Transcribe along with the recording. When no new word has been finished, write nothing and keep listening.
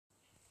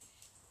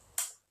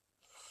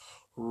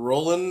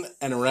Rolling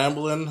and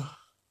rambling.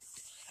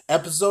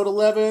 Episode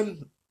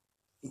 11.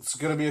 It's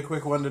going to be a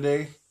quick one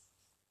today,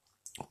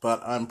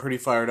 but I'm pretty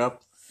fired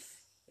up.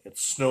 It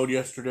snowed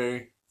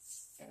yesterday,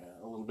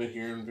 a little bit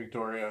here in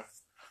Victoria,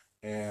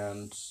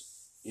 and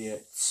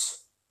it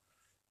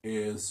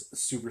is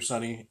super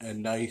sunny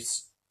and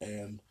nice,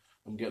 and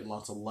I'm getting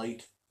lots of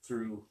light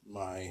through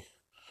my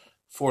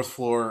fourth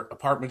floor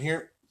apartment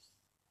here.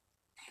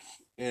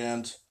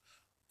 And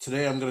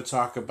today I'm going to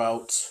talk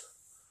about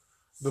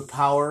the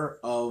power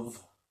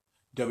of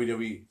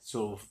WWE.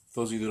 So, for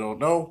those of you that don't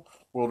know,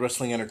 World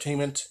Wrestling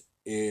Entertainment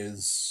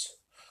is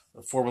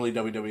formerly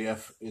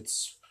WWF.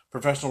 It's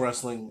professional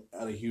wrestling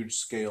at a huge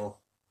scale,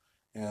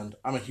 and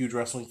I'm a huge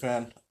wrestling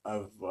fan.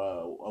 I've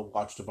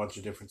watched a bunch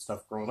of different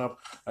stuff growing up.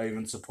 I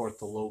even support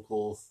the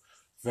local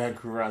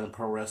Vancouver Island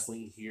Pro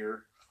Wrestling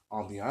here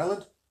on the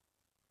island.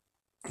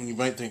 And you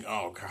might think,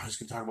 oh, guys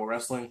can talk about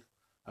wrestling.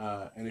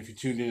 And if you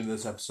tuned into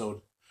this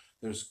episode,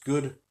 there's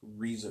good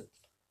reason.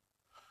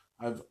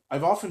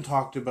 I've often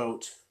talked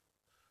about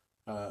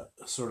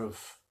sort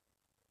of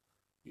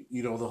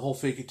the whole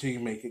fake it till you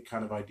make it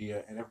kind of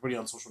idea, and everybody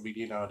on social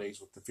media nowadays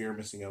with the fear of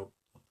missing out,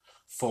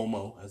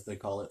 FOMO as they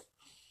call it,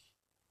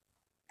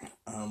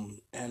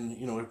 and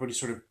everybody's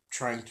sort of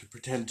trying to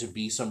pretend to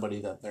be somebody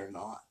that they're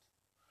not.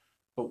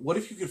 But what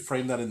if you could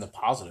frame that in the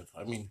positive?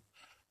 I mean,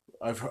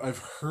 I've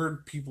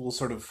heard people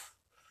sort of,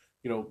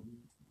 you know,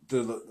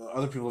 the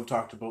other people have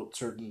talked about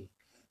certain,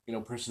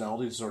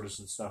 personality disorders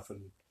and stuff,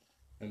 and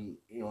I'm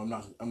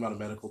not a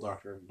medical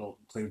doctor and don't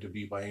claim to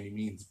be by any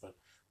means, but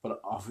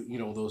often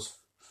those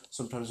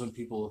sometimes when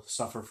people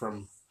suffer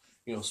from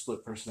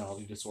split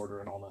personality disorder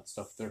and all that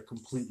stuff, they're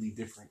completely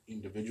different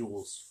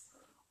individuals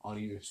on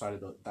either side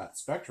of that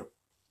spectrum.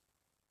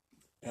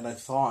 And I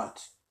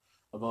thought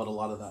about a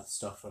lot of that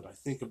stuff, and I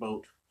think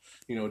about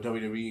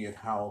WWE and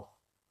how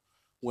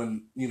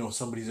when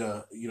somebody's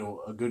a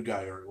good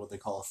guy, or what they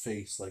call a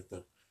face, like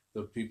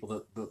the people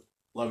that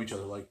love each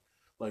other, like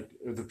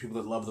or the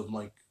people that love them,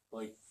 like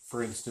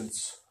for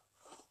instance,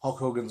 Hulk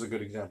Hogan's a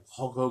good example.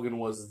 Hulk Hogan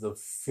was the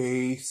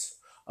face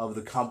of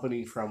the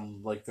company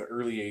from like the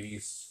early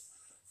 '80s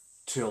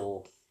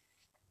till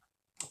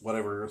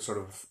whatever sort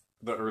of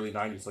the early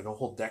 '90s, like a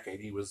whole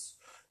decade. He was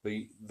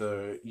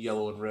the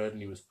yellow and red,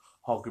 and he was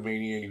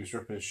Hulkamania, and he was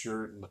ripping his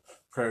shirt, and the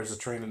prayers of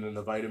training and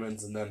the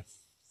vitamins, and then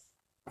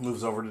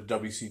moves over to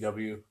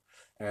WCW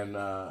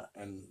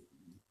and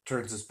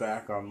turns his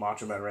back on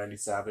Macho Man Randy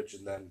Savage,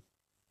 and then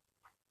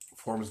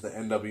forms the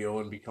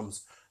NWO and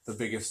becomes the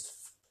biggest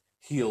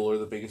heel or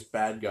the biggest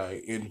bad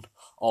guy in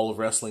all of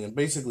wrestling, and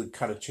basically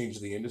kind of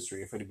changed the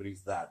industry. If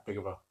anybody's that big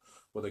of a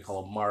what they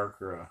call a mark,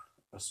 or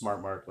a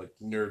smart mark, like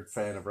nerd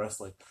fan of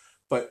wrestling,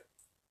 but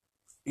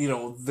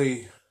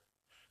they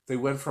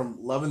went from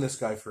loving this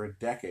guy for a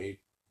decade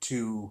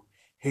to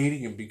hating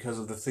him because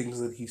of the things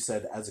that he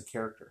said as a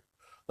character.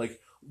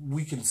 Like,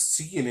 we can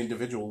see an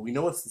individual, we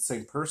know it's the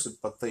same person,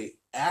 but they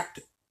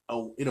act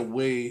in a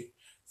way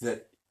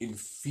that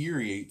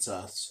infuriates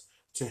us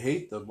to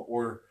hate them,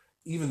 or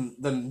even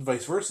then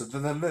vice versa.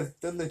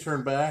 Then they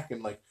turn back,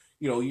 and like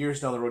years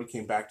down the road, he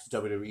came back to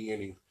WWE,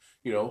 and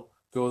he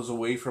goes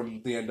away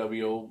from the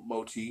NWO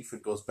motif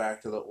and goes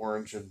back to the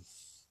orange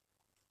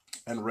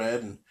and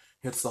red, and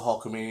hits the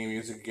Hulkamania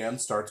music again,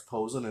 starts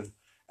posing, and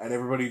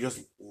everybody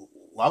just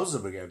loves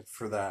him again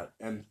for that.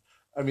 And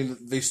I mean,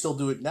 they still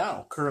do it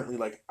now. Currently,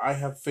 like, I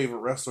have favorite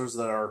wrestlers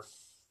that are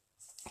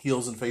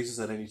heels and faces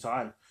at any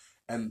time,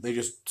 and they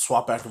just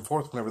swap back and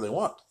forth whenever they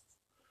want.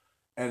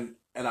 And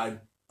I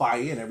buy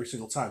in every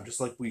single time,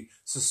 just like we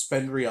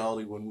suspend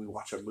reality when we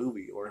watch a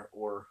movie,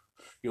 or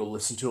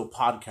listen to a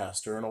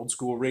podcast or an old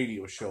school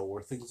radio show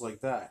or things like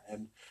that.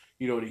 And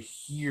to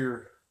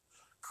hear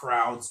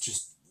crowds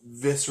just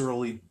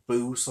viscerally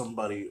boo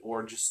somebody,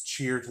 or just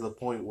cheer to the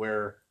point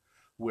where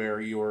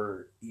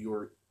your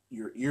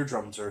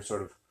eardrums are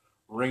sort of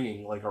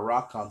ringing like a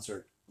rock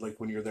concert, like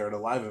when you're there at a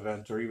live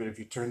event, or even if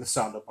you turn the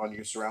sound up on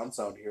your surround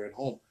sound here at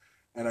home.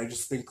 And I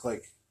just think,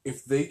 like,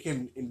 if they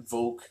can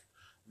invoke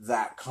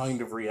that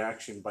kind of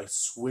reaction by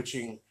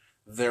switching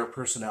their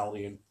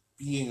personality and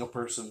being a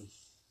person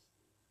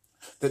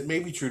that may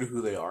be true to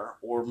who they are,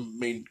 or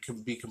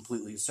can be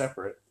completely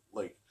separate,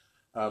 like,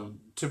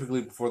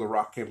 typically before The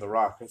Rock came The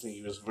Rock, I think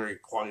he was a very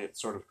quiet,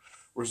 sort of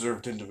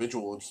reserved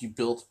individual, and he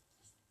built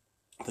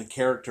the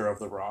character of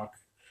The Rock,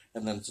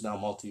 and then it's now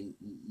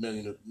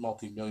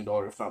multi-million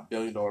dollar, if not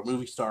billion-dollar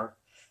movie star.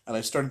 And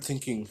I started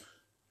thinking,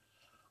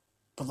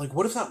 but like,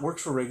 what if that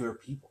works for regular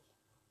people?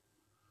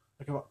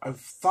 Like, I've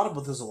thought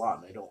about this a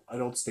lot, and I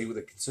don't stay with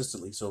it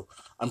consistently. So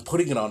I'm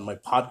putting it on my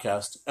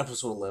podcast,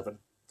 episode 11,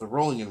 the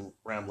Rolling and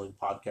Rambling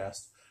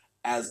podcast,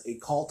 as a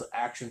call to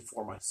action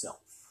for myself.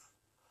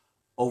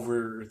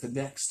 Over the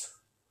next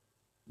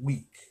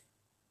week,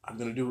 I'm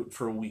going to do it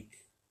for a week.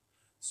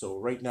 So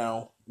right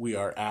now we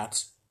are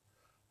at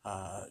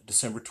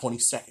December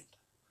 22nd.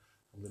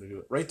 I'm going to do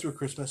it right through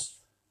Christmas.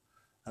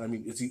 And I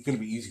mean, it's going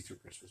to be easy through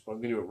Christmas, but I'm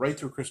going to do it right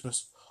through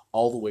Christmas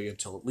all the way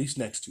until at least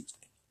next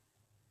Tuesday.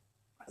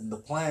 And the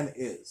plan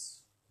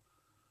is,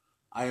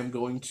 I am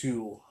going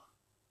to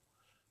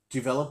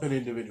develop an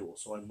individual.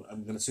 So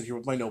I'm going to sit here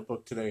with my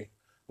notebook today.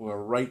 I'm going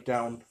to write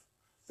down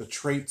the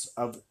traits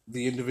of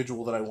the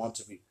individual that I want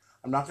to be.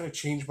 I'm not going to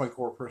change my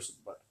core person,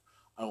 but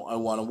I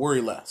want to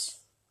worry less.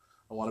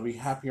 I want to be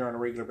happier on a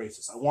regular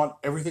basis. I want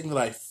everything that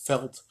I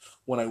felt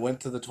when I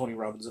went to the Tony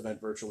Robbins event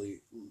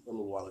virtually a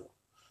little while ago.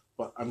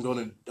 But I'm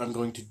going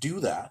to do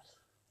that,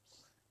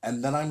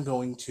 and then I'm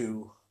going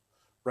to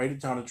write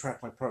it down and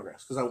track my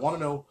progress, because I want to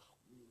know,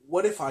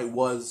 what if I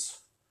was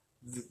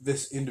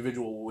this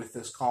individual with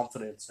this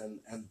confidence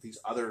and these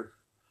other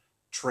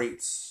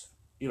traits.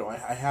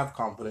 I have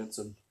confidence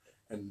and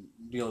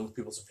dealing with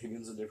people's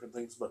opinions and different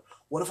things, but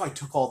what if I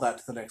took all that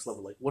to the next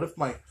level? Like, what if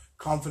my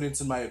confidence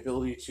and my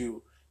ability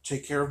to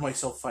take care of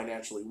myself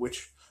financially,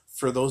 which,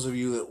 for those of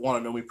you that want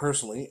to know me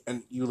personally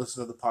and you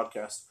listen to the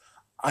podcast,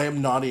 I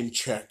am not in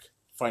check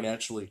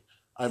financially.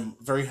 I'm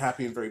very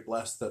happy and very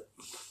blessed that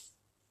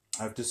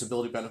I have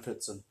disability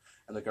benefits, and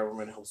the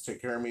government helps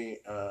take care of me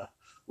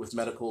with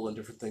medical and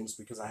different things,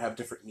 because I have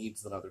different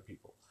needs than other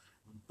people.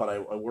 But I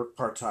work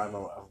part-time.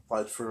 I've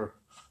applied for a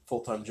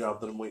full-time job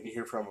that I'm waiting to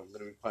hear from. I'm going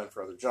to be applying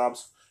for other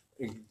jobs,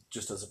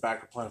 just as a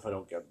backup plan if I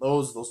don't get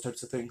those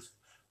types of things.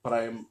 But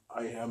I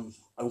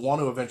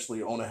want to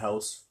eventually own a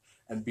house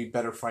and be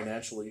better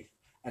financially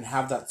and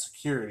have that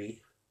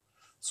security,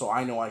 so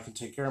I know I can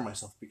take care of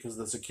myself, because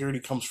the security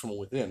comes from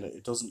within.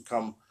 It doesn't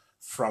come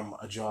from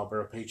a job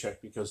or a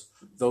paycheck, because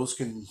those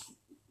can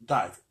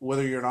die.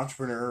 Whether you're an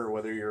entrepreneur or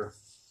whether you're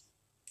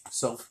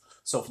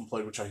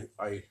self-employed, which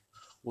I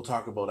will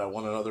talk about at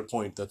one another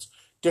point, that's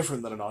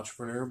different than an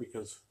entrepreneur,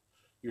 because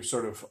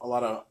a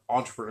lot of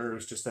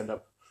entrepreneurs just end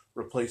up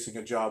replacing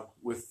a job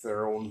with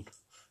their own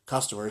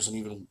customers and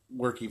even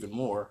work even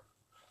more.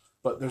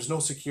 But there's no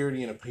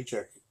security in a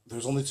paycheck.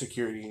 There's only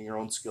security in your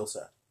own skill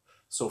set.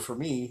 So for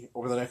me,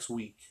 over the next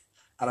week,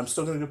 and I'm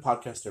still going to do a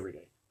podcast every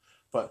day,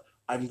 but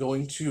I'm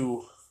going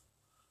to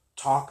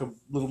talk a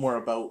little more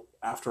about,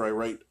 after I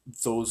write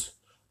those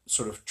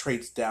sort of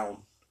traits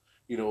down,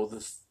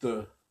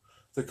 the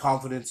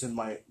confidence in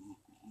my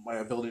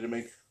ability to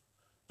make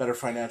better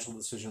financial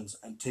decisions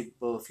and take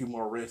a few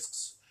more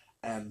risks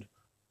and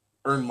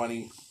earn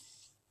money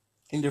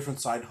in different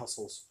side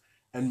hustles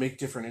and make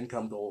different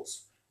income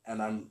goals.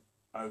 And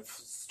I've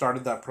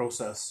started that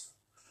process,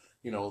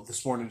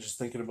 this morning, just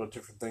thinking about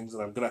different things,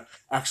 and I'm going to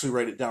actually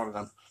write it down, and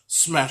I'm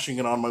smashing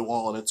it on my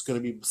wall, and it's going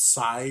to be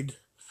beside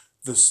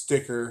the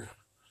sticker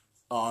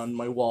on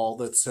my wall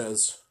that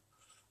says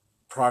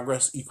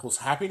progress equals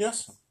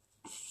happiness.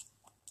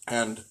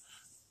 And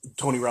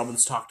Tony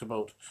Robbins talked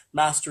about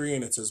mastery,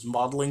 and it says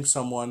modeling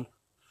someone,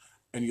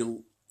 and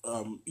you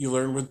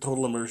learn with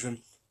total immersion,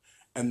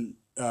 and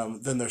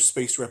then there's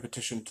spaced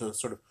repetition to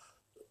sort of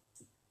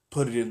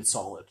put it in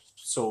solid.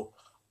 So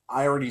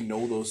I already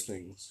know those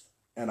things,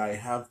 and I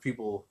have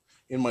people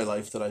in my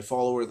life that I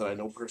follow or that I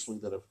know personally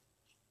that have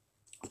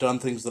done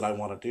things that I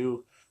want to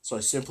do. So I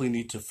simply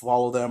need to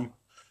follow them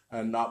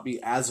and not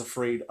be as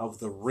afraid of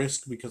the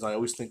risk, because I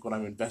always think when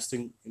I'm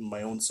investing in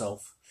my own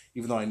self,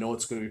 even though I know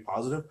it's going to be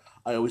positive,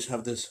 I always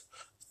have this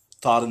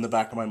thought in the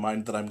back of my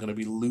mind that I'm going to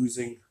be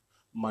losing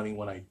money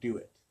when I do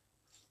it.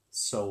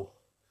 So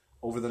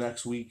over the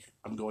next week,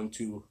 I'm going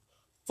to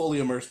fully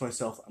immerse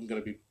myself. I'm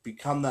going to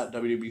become that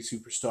WWE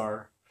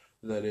superstar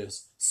that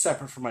is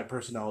separate from my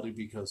personality,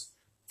 because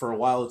for a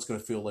while it's going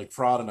to feel like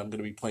fraud and I'm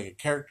going to be playing a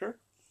character.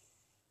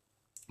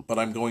 But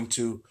I'm going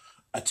to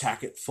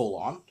attack it full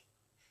on.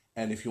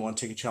 And if you want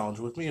to take a challenge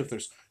with me, if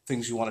there's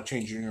things you want to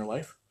change in your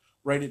life,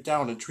 write it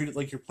down and treat it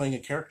like you're playing a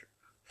character.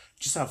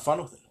 Just have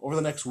fun with it. Over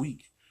the next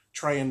week,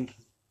 try and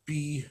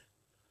be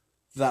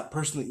that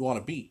person that you want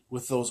to be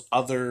with those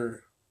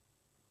other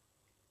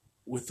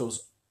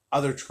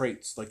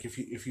traits. Like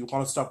if you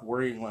want to stop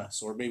worrying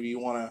less, or maybe you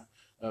want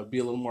to be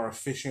a little more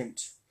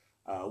efficient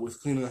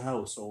with cleaning the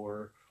house,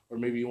 or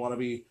maybe you want to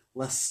be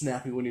less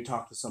snappy when you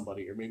talk to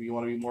somebody, or maybe you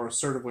want to be more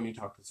assertive when you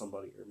talk to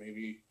somebody, or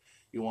maybe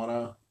you want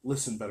to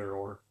listen better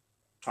or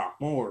talk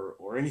more,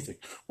 or anything.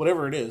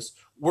 Whatever it is,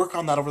 work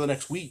on that over the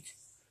next week,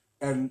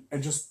 and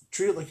just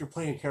treat it like you're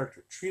playing a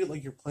character. Treat it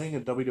like you're playing a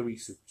WWE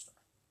superstar.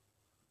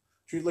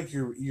 Treat it like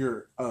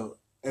you're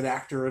an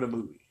actor in a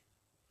movie.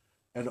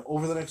 And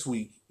over the next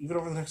week, even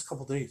over the next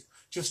couple of days,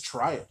 just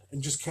try it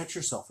and just catch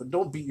yourself, and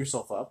don't beat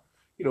yourself up.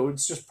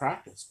 It's just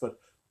practice, but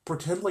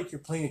pretend like you're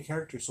playing a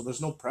character, so there's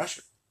no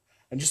pressure,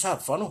 and just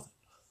have fun with it.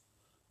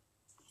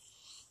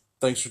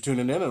 Thanks for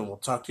tuning in, and we'll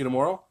talk to you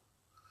tomorrow.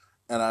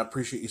 And I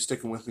appreciate you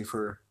sticking with me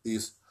for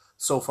these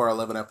so far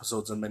 11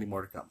 episodes and many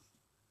more to come.